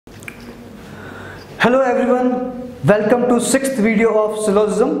Hello everyone, welcome to 6th video of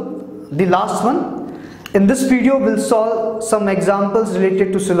syllogism, the last one. In this video we'll solve some examples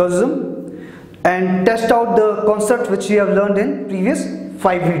related to syllogism and test out the concept which we have learned in previous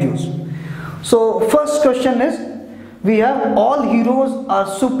 5 videos. So first question is, we have all heroes are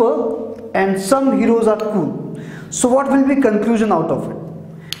super and some heroes are cool. So what will be conclusion out of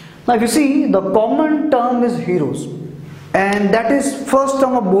it? Now if you see, the common term is heroes and that is first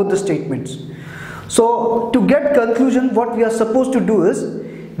term of both the statements. So to get conclusion, what we are supposed to do is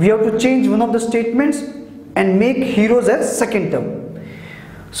we have to change one of the statements and make heroes as second term.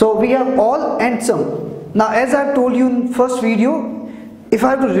 So we have all and some. Now as I told you in first video, if I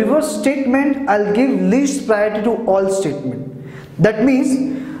have to reverse statement, I'll give least priority to all statement. That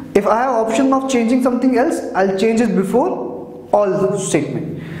means if I have option of changing something else, I'll change it before all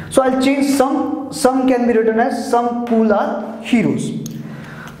statement. So I'll change some can be written as some cool are heroes.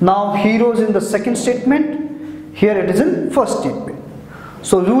 Now heroes in the second statement, here it is in first statement.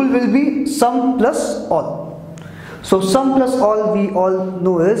 So rule will be sum plus all. So sum plus all we all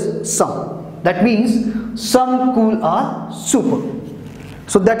know is sum. That means some cool are super.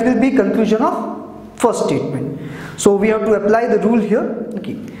 So that will be conclusion of first statement. So we have to apply the rule here.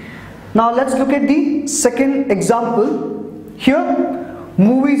 Okay. Now let's look at the second example. Here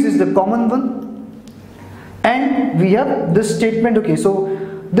movies is the common one and we have this statement. Okay, so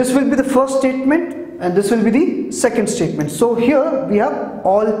this will be the first statement and this will be the second statement. So here we have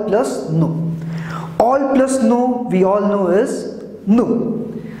all plus no. All plus no we all know is no.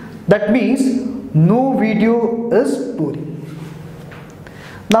 That means no video is boring.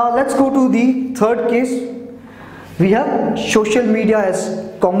 Now let's go to the third case. We have social media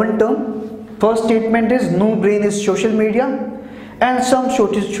as common term. First statement is no brain is social media and some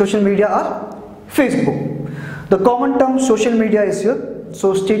social media are Facebook. The common term social media is here.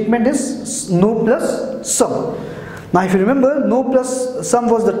 So statement is no plus sum. Now if you remember, no plus sum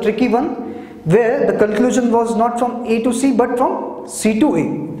was the tricky one where the conclusion was not from A to C but from C to A,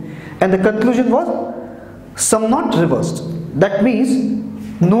 and the conclusion was sum not reversed. That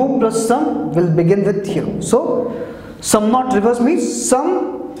means no plus sum will begin with here. So sum not reversed means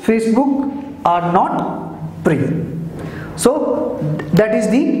some Facebook are not brain. So that is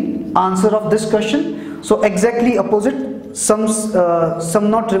the answer of this question. So exactly opposite, sum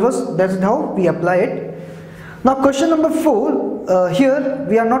not reverse, that's how we apply it. Now question number 4, here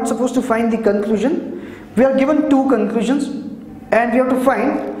we are not supposed to find the conclusion. We are given two conclusions and we have to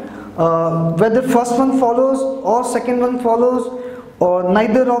find whether first one follows or second one follows or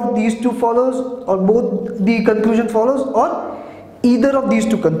neither of these two follows or both the conclusion follows or either of these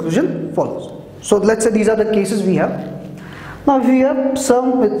two conclusion follows. So let's say these are the cases we have. Now we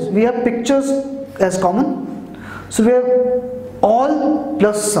have pictures as common. So we have all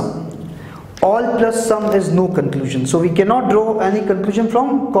plus sum. All plus sum is no conclusion. So we cannot draw any conclusion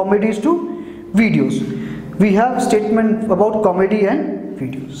from comedies to videos. We have statement about comedy and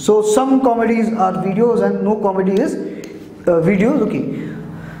videos. So some comedies are videos and no comedy is videos.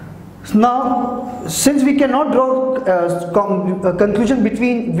 Okay. Now since we cannot draw a conclusion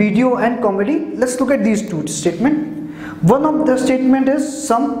between video and comedy, let's look at these two statements. One of the statement is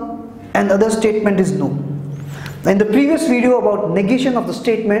sum and other statement is no. In the previous video about negation of the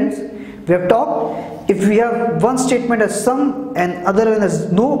statements, we have talked if we have one statement as sum and other one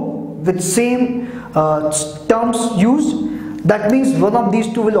as no with same terms used, that means one of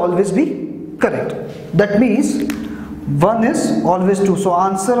these two will always be correct. That means one is always true. So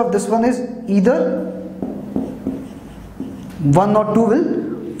answer of this one is either 1 or 2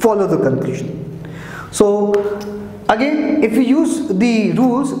 will follow the conclusion. So again, if we use the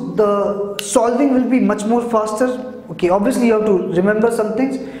rules, the solving will be much more faster. Okay, obviously you have to remember some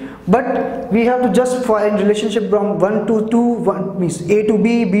things, but we have to just find relationship from 1 to 2, 1 means A to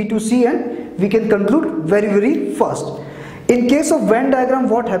B, B to C, and we can conclude very fast. In case of Venn diagram,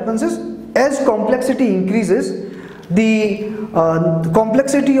 what happens is as complexity increases, the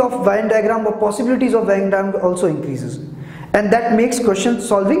complexity of Venn diagram or possibilities of Venn diagram also increases, and that makes question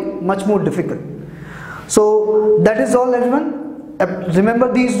solving much more difficult. So that is all everyone.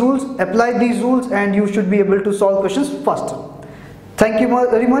 Remember these rules, apply these rules and you should be able to solve questions faster. Thank you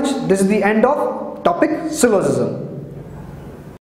very much. This is the end of topic syllogism.